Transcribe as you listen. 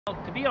Well,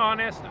 to be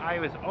honest, I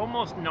was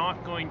almost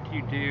not going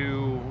to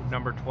do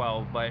number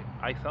 12, but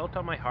I felt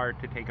on my heart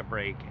to take a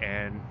break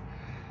and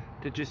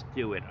to just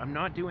do it. I'm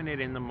not doing it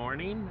in the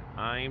morning.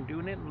 I'm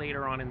doing it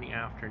later on in the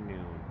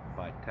afternoon,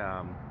 but it's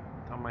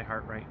on my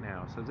heart right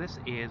now. So this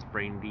is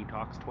Brain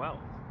Detox 12.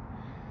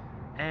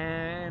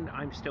 And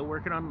I'm still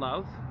working on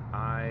love.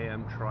 I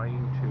am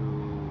trying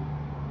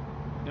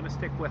to, gonna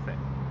stick with it.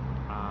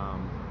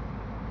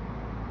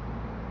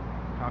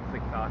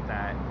 Toxic thought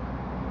that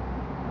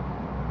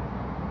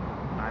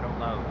I don't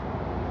love,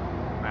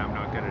 I'm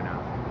not good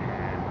enough,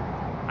 and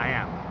I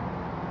am.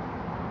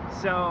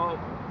 So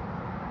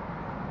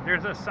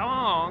there's a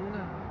song,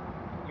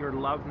 Your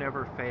Love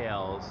Never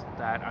Fails,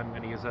 that I'm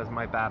going to use as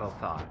my battle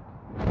thought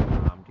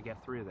to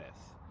get through this.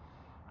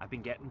 I've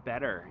been getting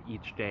better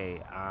each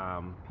day.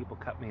 People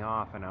cut me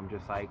off and I'm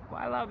just like, well,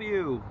 I love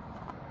you,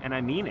 and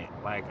I mean it.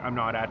 Like, I'm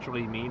not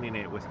actually meaning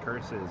it with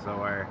curses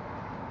or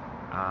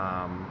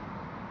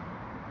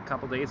a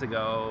couple days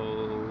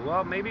ago,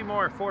 well, maybe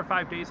more, 4 or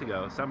 5 days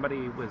ago,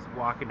 somebody was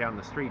walking down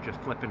the street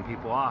just flipping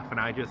people off, and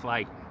I just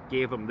like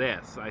gave them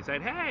this. I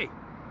said, hey,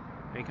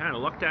 and he kind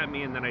of looked at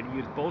me, and then I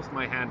used both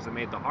my hands and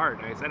made the heart,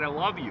 and I said, I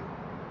love you.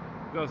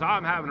 He goes, oh,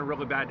 I'm having a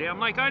really bad day. I'm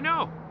like, I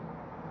know,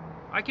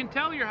 I can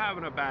tell you're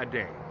having a bad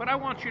day, but I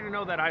want you to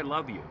know that I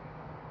love you.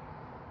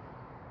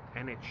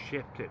 And it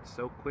shifted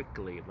so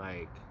quickly.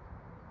 Like,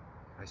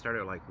 I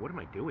started like, what am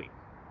I doing?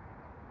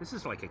 This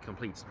is like a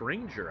complete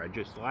stranger.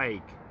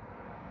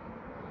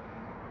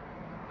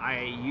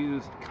 I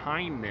used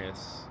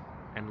kindness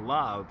and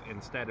love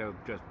instead of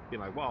just being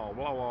like, whoa,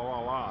 whoa, whoa,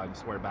 whoa, whoa, and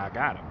swear back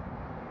at him.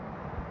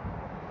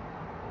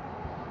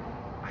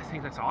 I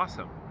think that's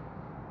awesome.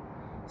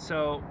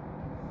 So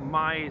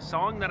my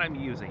song that I'm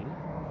using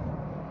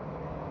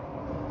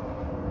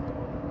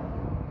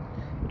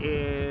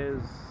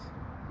is,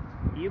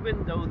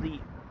 even though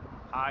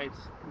it's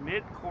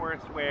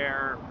mid-chorus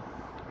where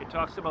it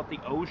talks about the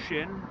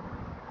ocean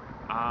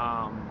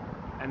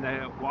and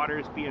the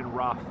waters being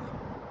rough,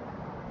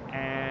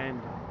 and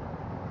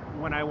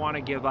when I want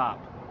to give up,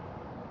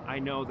 I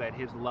know that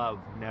his love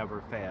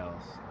never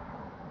fails.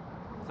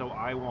 So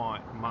I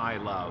want my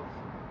love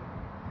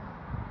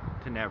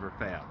to never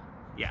fail.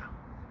 Yeah.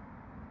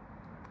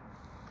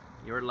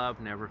 Your love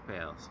never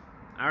fails.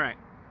 All right.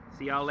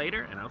 See y'all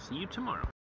later, and I'll see you tomorrow.